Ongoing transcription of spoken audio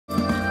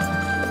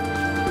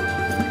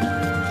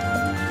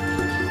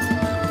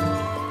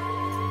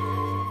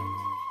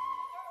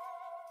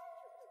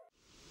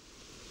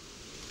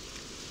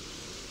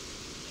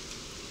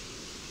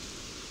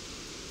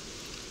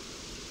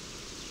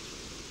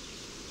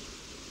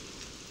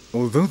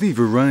Although the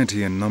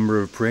variety and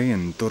number of prey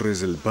in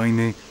Torres del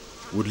Paine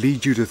would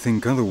lead you to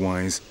think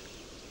otherwise,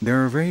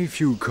 there are very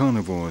few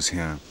carnivores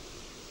here.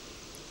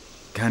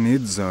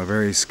 Canids are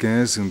very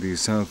scarce in the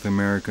South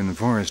American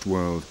forest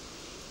world.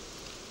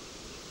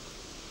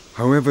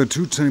 However,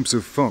 two types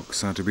of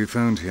fox are to be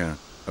found here,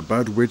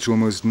 about which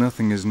almost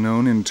nothing is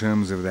known in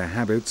terms of their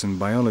habits and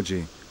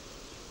biology.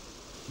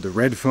 The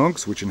red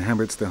fox, which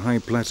inhabits the high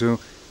plateau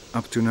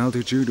up to an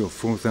altitude of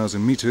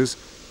 4,000 meters,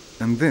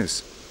 and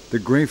this, the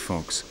gray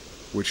fox,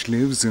 which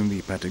lives in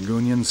the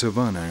Patagonian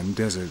savannah and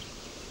desert.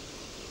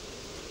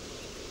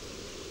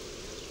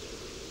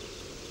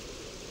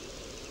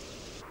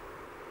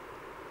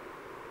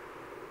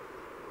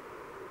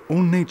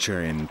 All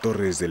nature in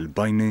Torres del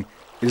Paine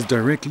is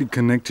directly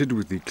connected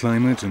with the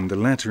climate, and the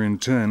latter in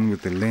turn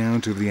with the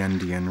layout of the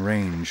Andean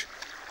range.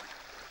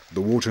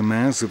 The water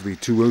mass of the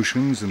two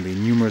oceans and the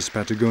numerous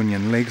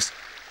Patagonian lakes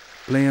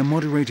play a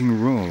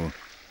moderating role,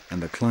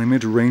 and the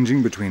climate,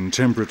 ranging between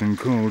temperate and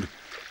cold,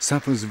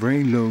 suffers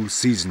very low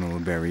seasonal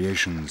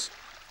variations.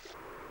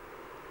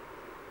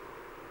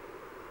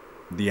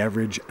 The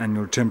average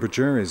annual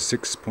temperature is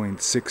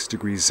 6.6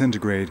 degrees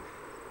centigrade,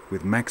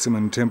 with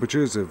maximum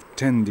temperatures of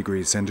 10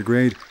 degrees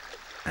centigrade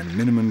and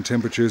minimum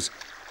temperatures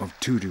of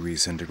 2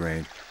 degrees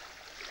centigrade.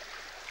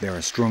 There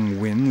are strong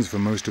winds for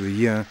most of the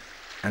year,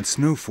 and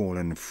snowfall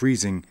and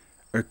freezing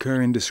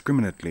occur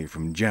indiscriminately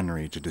from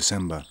January to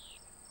December.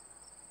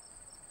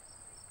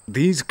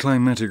 These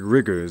climatic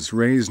rigors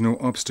raise no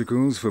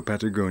obstacles for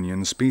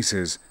Patagonian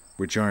species,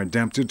 which are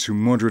adapted to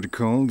moderate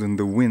cold and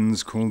the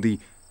winds called the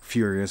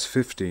Furious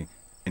 50,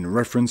 in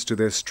reference to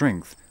their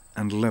strength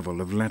and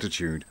level of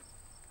latitude.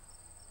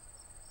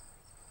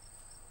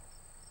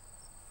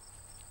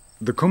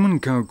 The common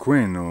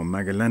cauquén or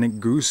Magellanic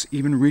goose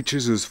even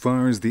reaches as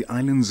far as the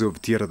islands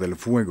of Tierra del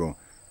Fuego,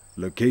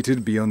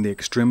 located beyond the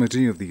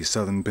extremity of the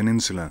southern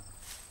peninsula.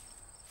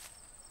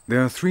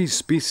 There are 3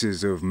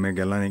 species of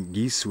Magellanic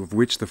geese, of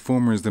which the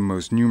former is the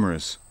most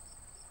numerous.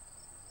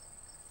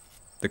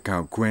 The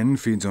cauquén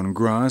feeds on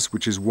grass,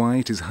 which is why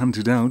it is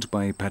hunted out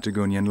by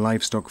Patagonian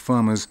livestock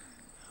farmers,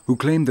 who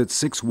claim that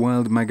 6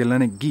 wild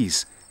Magellanic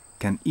geese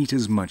can eat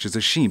as much as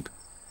a sheep,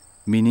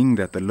 meaning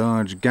that the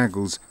large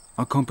gaggles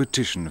are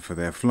competition for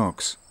their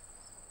flocks.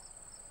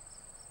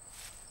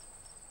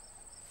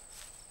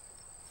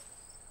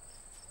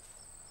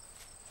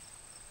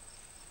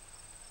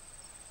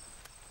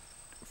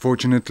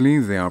 Fortunately,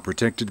 they are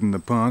protected in the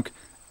park,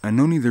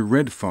 and only the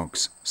red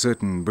fox,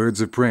 certain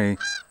birds of prey,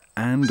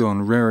 and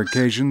on rare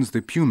occasions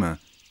the puma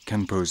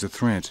can pose a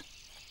threat.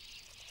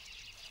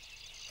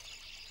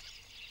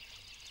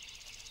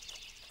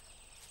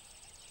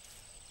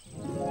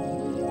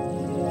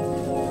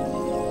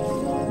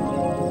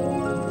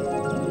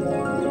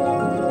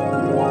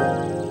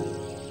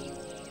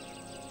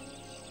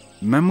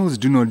 Mammals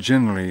do not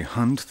generally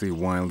hunt the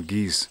wild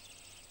geese.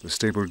 The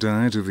staple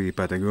diet of the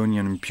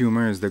Patagonian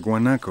puma is the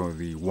guanaco,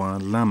 the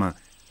wild llama.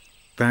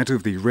 That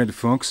of the red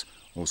fox,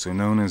 also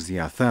known as the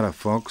azara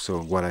fox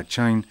or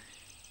guarachain,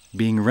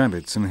 being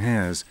rabbits and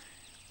hares,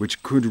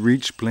 which could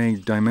reach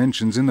plague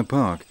dimensions in the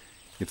park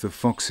if the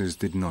foxes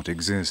did not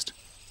exist.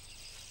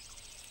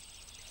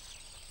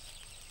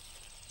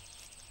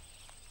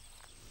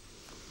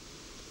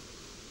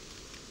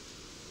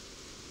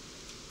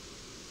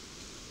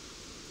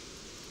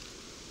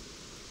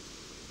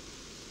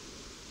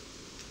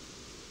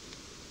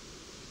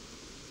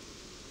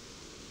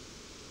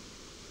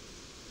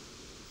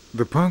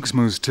 The park's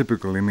most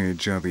typical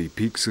image are the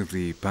peaks of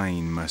the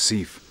Paine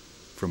Massif,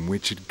 from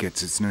which it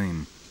gets its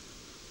name.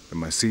 The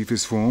massif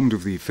is formed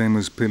of the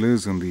famous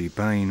pillars on the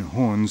Paine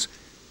horns,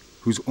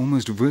 whose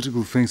almost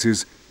vertical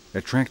faces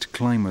attract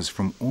climbers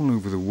from all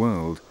over the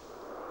world,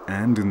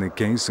 and in the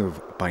case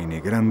of Paine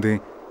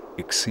Grande,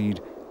 exceed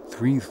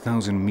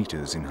 3,000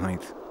 meters in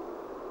height.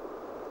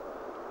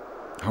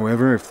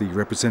 However, if the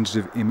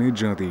representative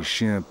image are the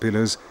sheer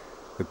pillars,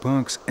 the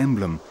park's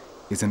emblem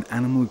is an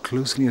animal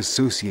closely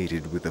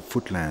associated with the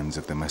footlands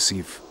of the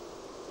massif.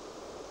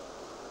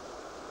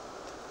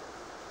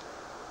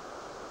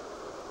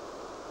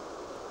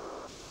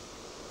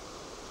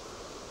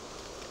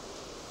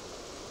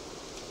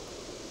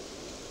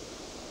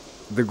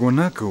 The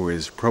guanaco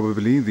is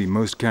probably the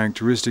most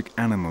characteristic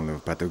animal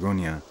of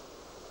Patagonia.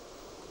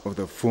 Of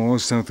the 4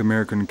 South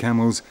American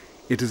camels,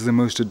 it is the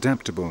most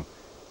adaptable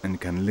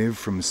and can live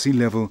from sea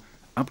level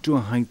up to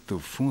a height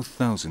of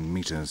 4,000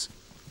 meters.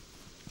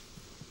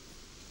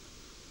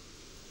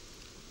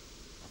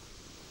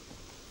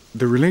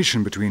 The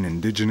relation between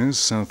indigenous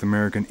South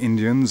American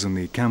Indians and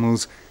the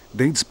camels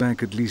dates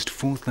back at least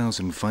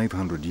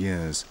 4,500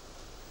 years.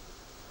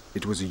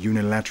 It was a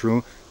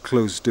unilateral,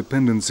 close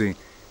dependency,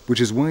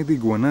 which is why the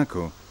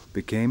guanaco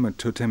became a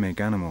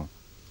totemic animal.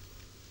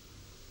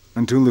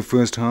 Until the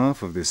first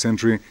half of this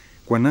century,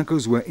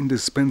 guanacos were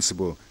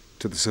indispensable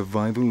to the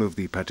survival of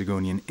the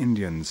Patagonian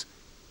Indians,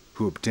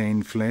 who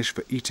obtained flesh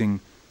for eating,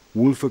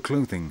 wool for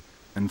clothing,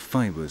 and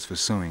fibers for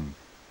sewing.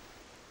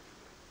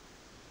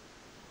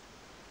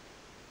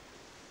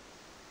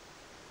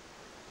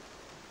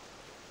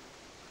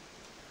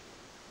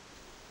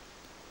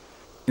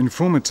 In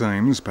former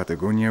times,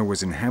 Patagonia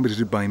was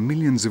inhabited by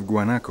millions of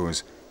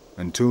guanacos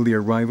until the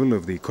arrival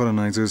of the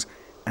colonizers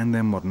and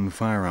their modern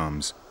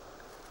firearms.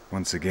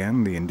 Once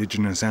again, the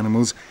indigenous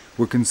animals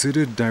were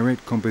considered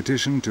direct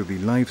competition to the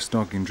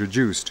livestock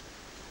introduced,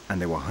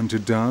 and they were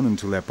hunted down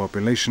until their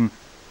population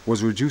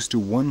was reduced to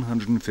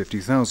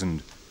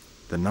 150,000,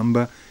 the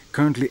number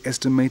currently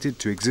estimated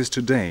to exist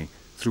today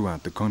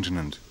throughout the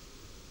continent.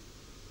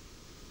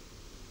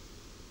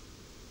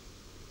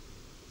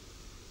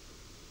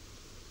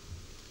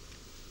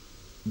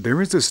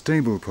 There is a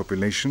stable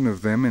population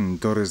of them in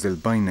Torres del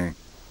Paine.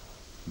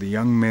 The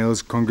young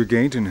males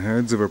congregate in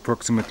herds of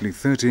approximately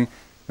 30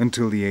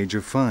 until the age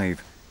of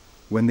 5,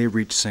 when they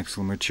reach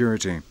sexual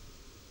maturity.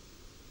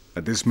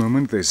 At this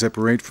moment they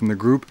separate from the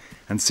group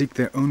and seek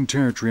their own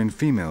territory and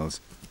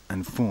females,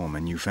 and form a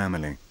new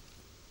family.